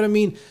 You know what I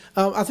mean?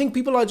 I think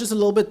people are just a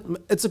little bit.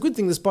 It's a good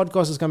thing this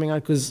podcast is coming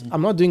out because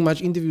I'm not doing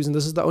much interviews, and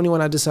this is the only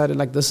one I decided.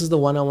 Like, this is the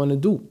one I want to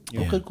do.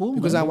 Yeah. Okay, cool.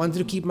 Because I wanted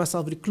to keep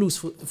myself recluse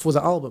for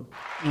the album.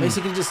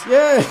 Basically, just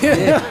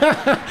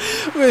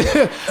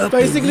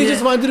basically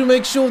just wanted to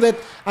make sure that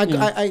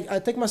I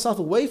take myself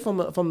away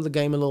from the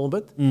game a little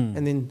bit,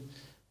 and then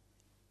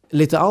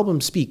let the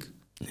album speak.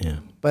 Yeah.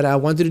 But I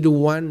wanted to do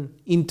one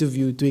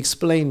interview to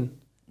explain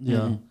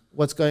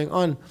what's going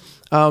on.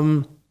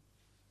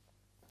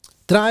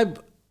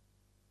 Tribe,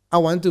 I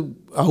want to.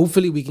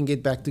 Hopefully, we can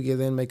get back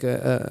together and make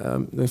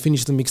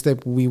finish the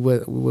mixtape we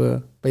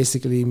were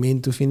basically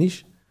meant to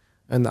finish,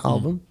 and the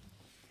album.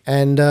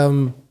 And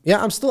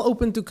I'm still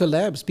open to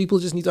collabs. People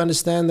just need to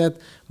understand that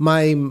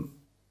I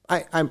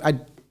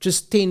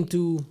just tend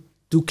to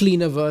do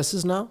cleaner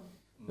verses now.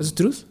 That's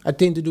the truth. I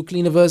tend to do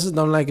cleaner verses.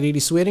 Don't like really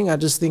swearing. I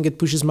just think it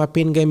pushes my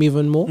pen game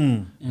even more.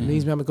 It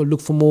means me I go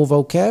look for more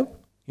vocab.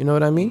 You know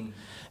what I mean?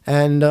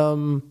 And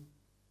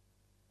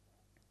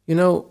you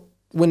know,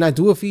 when I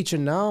do a feature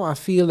now, I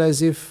feel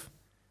as if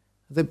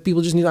the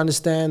people just need to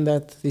understand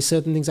that there's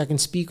certain things I can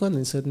speak on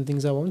and certain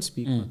things I won't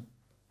speak on.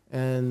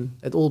 And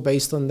it all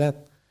based on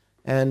that.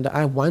 And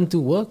I want to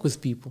work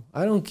with people.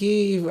 I don't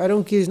care.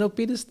 There's no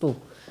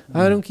pedestal.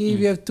 I don't care if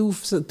you have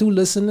two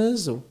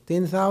listeners or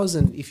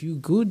 10,000. If you're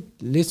good,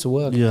 let's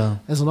work. Yeah.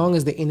 As long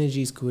as the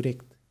energy is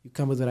correct. You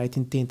come with the right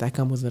intent. I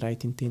come with the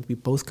right intent. We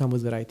both come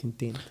with the right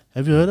intent.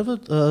 Have you heard of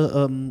it?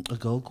 A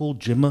girl called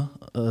Gemma.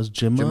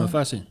 Gemma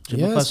Fassi.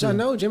 Yes, I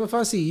know Gemma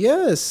Fassi.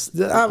 Yes,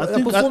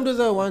 I performed with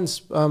her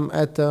once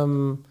at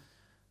the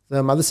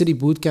Mother City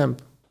Boot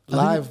Camp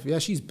live. Yeah,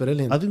 she's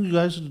brilliant. I think you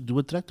guys should do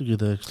a track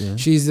together. Actually, yeah?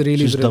 She's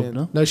really brilliant.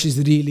 Dope, no? She's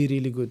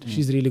really good.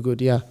 She's really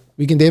good. Yeah,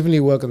 we can definitely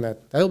work on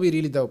that. That'll be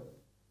really dope.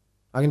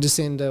 I can just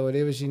send her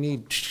whatever she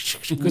needs.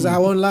 Because I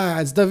won't lie,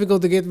 it's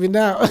difficult to get me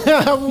now.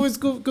 I'm always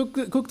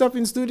cooked up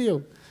in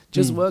studio.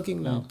 Just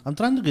working now. I'm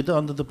trying to get her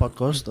onto the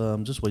podcast.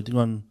 I'm just waiting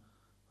on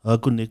her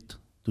connect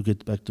to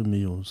get back to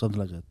me or something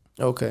like that.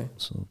 Okay.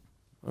 So,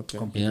 Okay.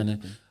 Yeah, no.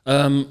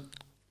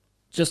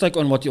 Just like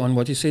on what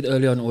you said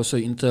earlier, and also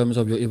in terms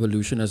of your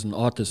evolution as an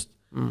artist,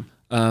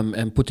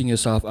 and putting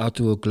yourself out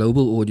to a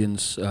global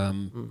audience,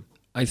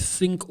 I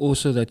think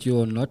also that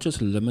you're not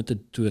just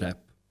limited to rap.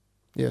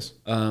 Yes.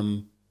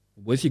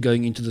 With you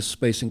going into the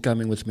space and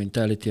coming with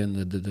mentality and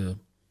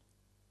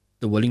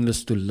the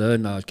willingness to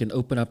learn now, it can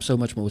open up so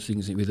much more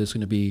things, whether it's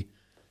going to be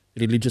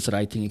religious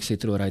writing,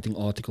 etc., or writing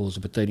articles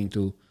pertaining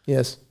to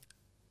Yes.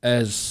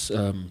 as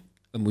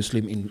a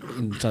Muslim in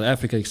South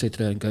Africa,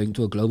 etc., and going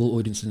to a global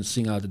audience and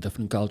seeing how the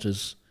different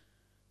cultures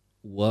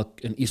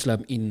work in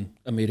Islam in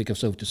America,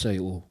 so to say,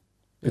 or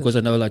because I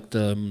know like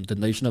the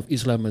Nation of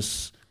Islam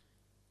is,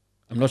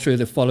 I'm not sure if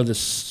they follow the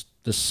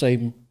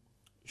same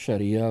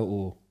Sharia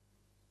or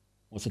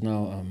what's it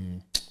now?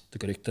 The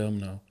correct term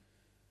now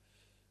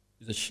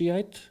is it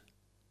Shiite?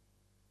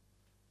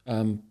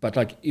 But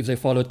like if they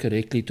follow it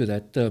correctly to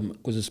that term,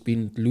 because it's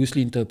been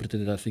loosely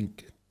interpreted, I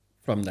think,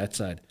 from that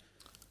side.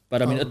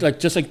 But I mean, it's like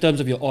just in terms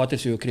of your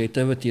artist, your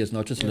creativity is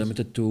not just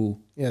limited to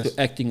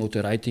acting or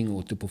to writing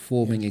or to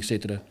performing,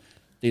 etc.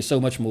 There's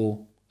so much more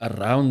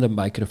around the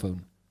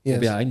microphone, or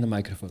behind the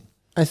microphone.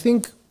 I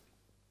think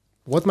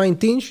what my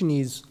intention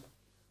is,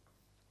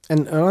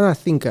 and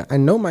I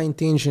know my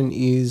intention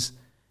is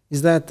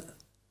that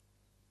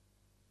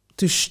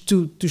to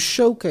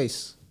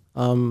showcase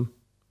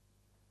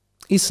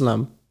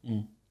Islam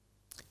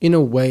in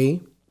a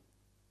way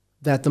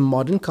that the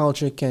modern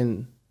culture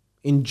can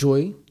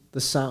enjoy the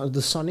sound,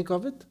 the sonic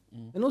of it,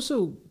 and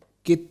also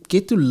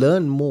get to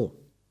learn more.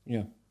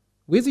 Yeah,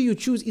 whether you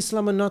choose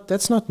Islam or not,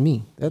 that's not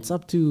me. That's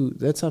up to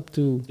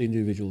the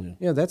individual.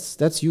 Yeah,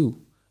 that's you.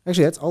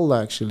 Actually, that's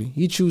Allah. Actually,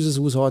 He chooses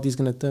whose heart He's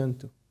gonna turn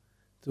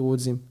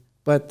towards Him.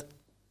 But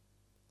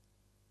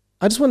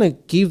I just want to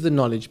give the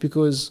knowledge,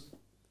 because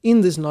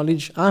in this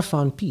knowledge I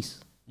found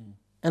peace,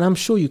 and I'm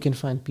sure you can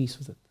find peace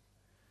with it.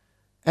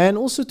 And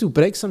also to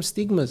break some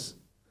stigmas.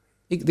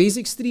 These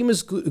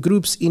extremist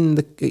groups in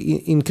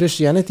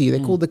Christianity, they're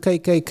called the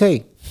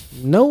KKK.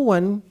 No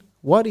one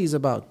worries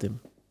about them,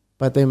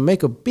 but they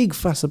make a big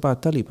fuss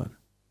about Taliban.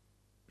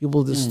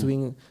 People just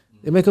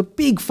they make a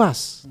big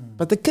fuss,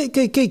 but the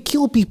KKK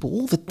kill people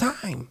all the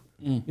time.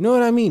 You know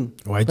what I mean?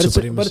 White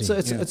supremacy.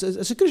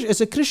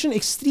 It's a Christian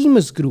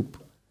extremist group.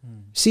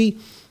 See,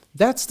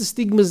 that's the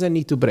stigmas that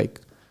need to break.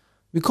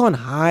 We can't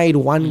hide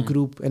one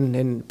group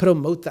and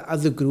promote the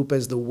other group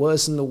as the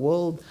worst in the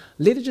world.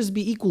 Let it just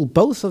be equal.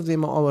 Both of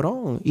them are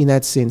wrong in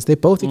that sense. They're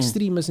both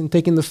extremists and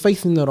taking the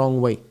faith in the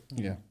wrong way.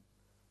 Yeah.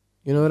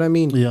 You know what I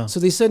mean? Yeah. So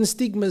there's certain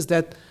stigmas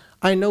that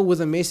I know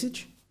with a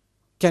message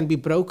can be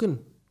broken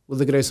with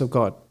the grace of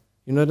God.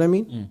 You know what I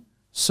mean?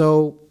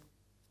 So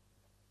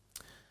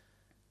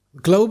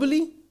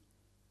globally,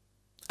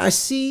 I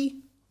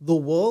see the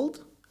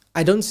world.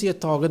 I don't see a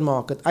target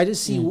market. I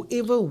just see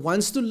whoever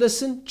wants to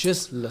listen,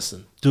 just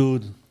listen.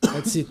 Dude.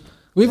 That's it.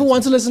 Whoever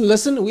wants to listen.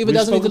 Whoever We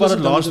doesn't spoke need to about listen,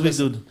 it last don't week,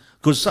 listen. dude.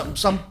 Because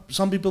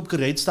some people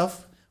create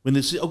stuff when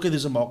they say, okay,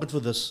 there's a market for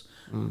this.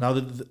 Now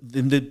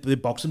then they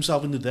box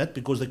themselves into that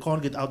because they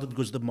can't get out of it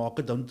because the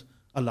market don't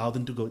allow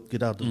them to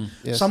get out of it.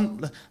 Yes.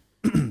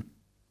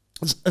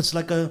 It's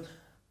like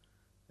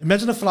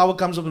imagine a flower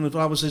comes up and the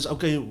flower says,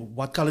 okay,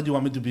 what color do you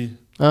want me to be?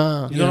 You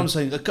know what I'm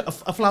saying?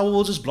 A flower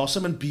will just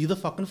blossom and be the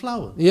fucking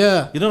flower.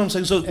 Yeah. You know what I'm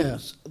saying? So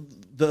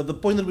the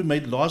point that we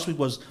made last week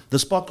was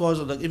this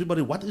podcast, like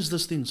everybody, what is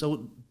this thing?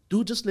 So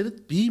dude, just let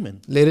it be,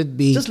 man. Let it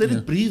be. Just let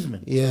it breathe,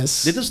 man.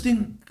 Yes. Let this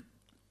thing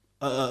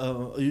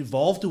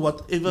evolve to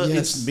whatever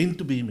it's meant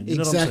to be, man. You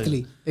know what I'm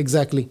saying?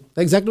 Exactly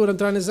what I'm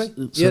trying to say.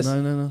 So Yes.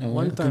 no.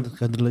 One time.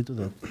 Can relate to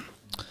that.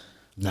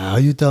 Now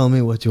you tell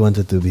me what you want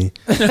it to be.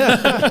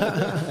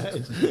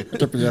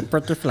 To be a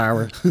pretty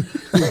flower.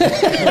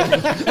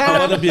 I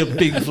want to be a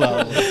big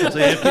flower. So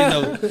you have to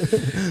know.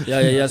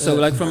 Yeah. So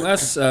like from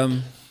us,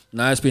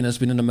 now it's been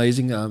an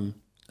amazing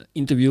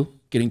interview,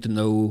 getting to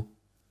know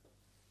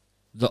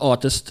the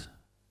artist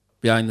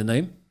behind the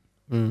name,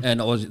 and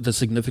also the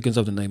significance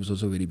of the name is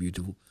also very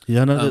beautiful.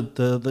 Yeah, no,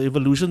 the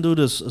evolution, dude,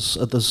 is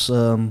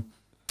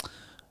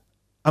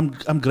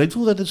I'm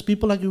grateful that it's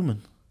people like you,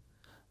 man.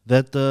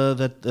 That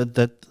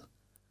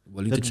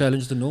Willing to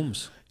challenge the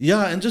norms.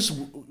 Yeah, and just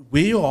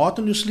wear your heart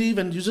on your sleeve,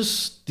 and you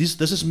just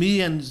this is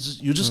me, and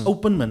you just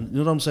open, man. You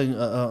know what I'm saying?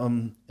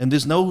 And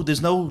there's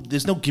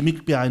no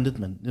gimmick behind it,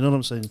 man. You know what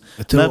I'm saying?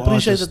 And I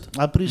appreciate it.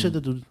 I appreciate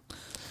it, dude.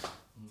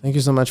 Thank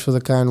you so much for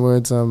the kind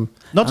words.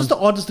 Not just the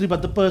artistry,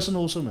 but the person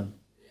also, man.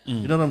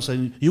 You know what I'm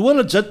saying? You weren't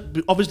a jet,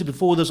 obviously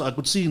before this, I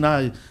could see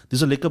now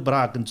there's a lekker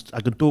bra, and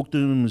I can talk to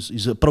him,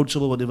 he's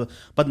approachable, whatever.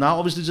 But now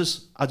obviously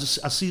I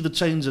see the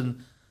change,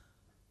 and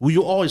who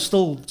you are is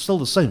still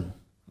the same.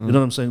 You know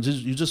what I'm saying?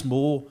 You're just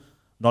more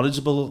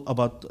knowledgeable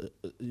about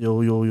your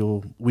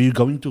where you're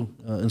going to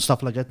and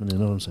stuff like that, man. You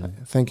know what I'm saying?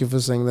 Thank you for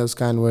saying those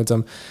kind words.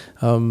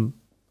 I'm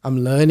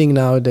learning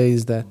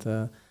nowadays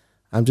that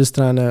I'm just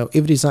trying to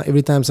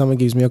every time someone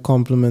gives me a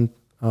compliment,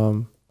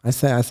 I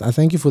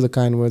thank you for the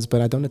kind words,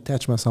 but I don't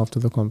attach myself to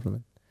the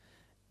compliment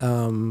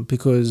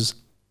because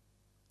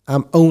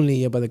I'm only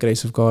here by the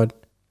grace of God,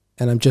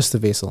 and I'm just a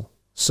vessel.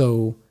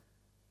 So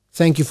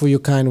thank you for your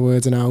kind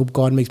words, and I hope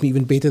God makes me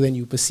even better than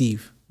you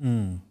perceive.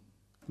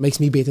 Makes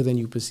me better than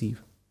you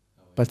perceive.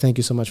 But thank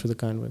you so much for the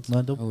kind words.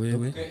 Nou, dope. Okay,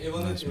 ik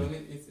wil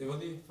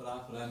niet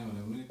vragen voor hem, ik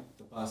wil niet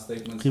een paar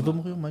statements. Geef hem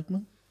nog je mic,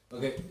 man.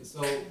 Okay,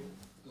 so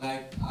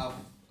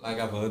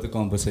I've heard the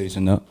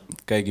conversation. No?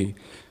 Kijk,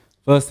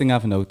 first thing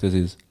I've noticed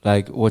is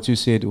like what you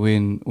said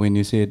when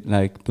you said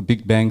like the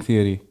Big Bang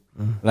Theory.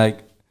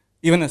 Like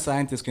even a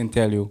scientist can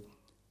tell you,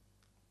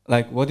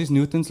 like what is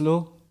Newton's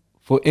law?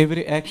 For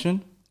every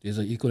action, There's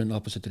an equal and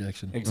opposite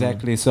reaction.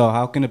 exactly. So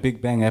how can a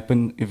Big Bang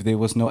happen if there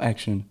was no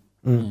action?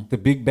 The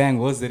Big Bang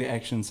was the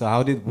reaction. So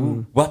how did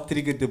what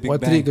triggered the Big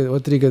Bang?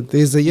 What triggered?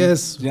 There's a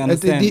yes. Do you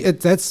understand?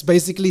 That's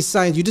basically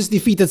science. You just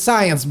defeated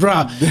science,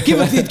 bruh. Give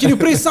it. Can you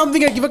press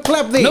something and give a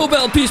clap there?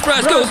 Nobel Peace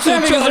Prize Bro, goes to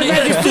Sammy, Charlie you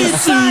X2C. defeated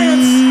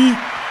science.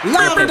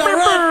 Love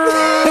direct.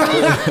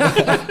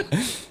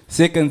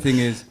 Second thing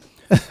is,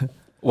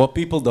 what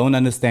people don't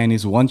understand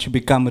is once you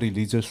become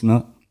religious,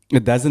 no,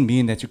 it doesn't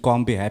mean that you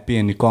can't be happy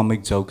and you can't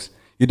make jokes.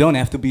 You don't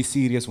have to be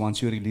serious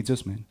once you're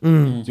religious, man.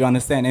 Do you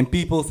understand? And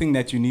people think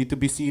that you need to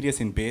be serious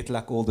in bed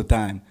like all the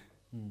time.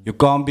 You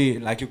can't be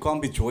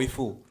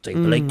joyful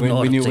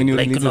when you're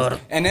religious.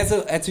 And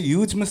that's a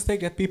huge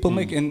mistake that people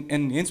make.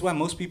 And hence why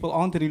most people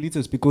aren't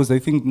religious, because they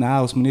think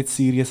now as net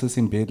serious is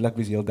in bed like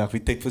we heel dag we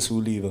take for so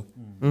lewe.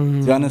 Do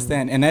you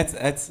understand? And that's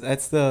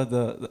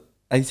the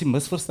I see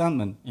misverstand,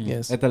 man.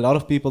 Yes. That a lot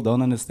of people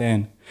don't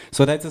understand.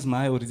 So that is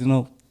my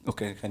original.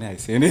 Okay, can I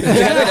say it?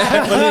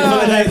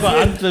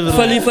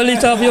 Fully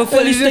top your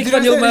fully stick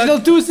van jou Original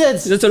maak. 2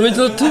 cents. That's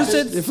original 2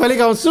 cents. If I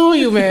can sue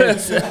you, man.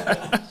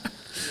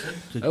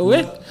 Oh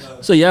wait.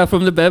 So yeah,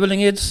 from the Babbling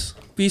Heads,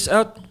 peace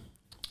out.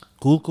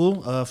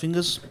 Cool.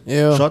 Fingers.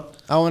 Yeah. Shot.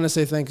 I want to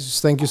say thank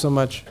you so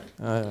much,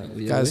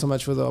 guys, so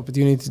much for the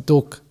opportunity to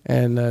talk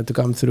and to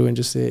come through and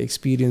just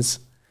experience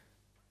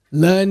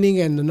learning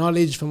and the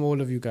knowledge from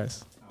all of you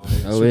guys.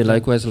 Oh wait,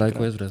 likewise,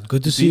 brother.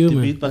 Good to see you,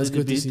 man. It's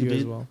good to see you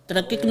as well.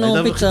 Trek ik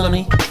nou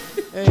Pixani.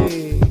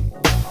 Hey.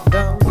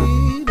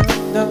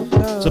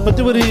 So put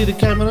the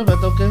camera,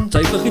 but okay.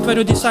 Sy vergiet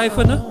wat die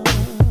syfer, né?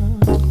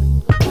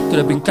 Could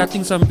have been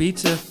cutting some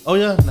beats. Oh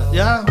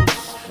yeah.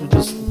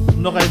 Just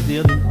nog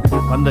idea.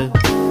 One day.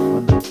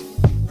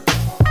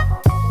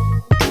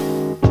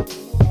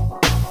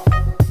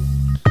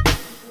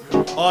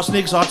 Oh,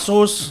 snakes, hot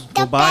sauce.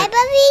 The Bye.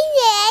 Babbling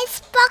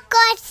Heads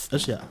podcast.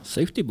 Yes, yeah.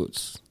 Safety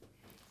boots.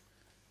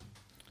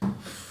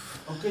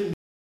 Okay.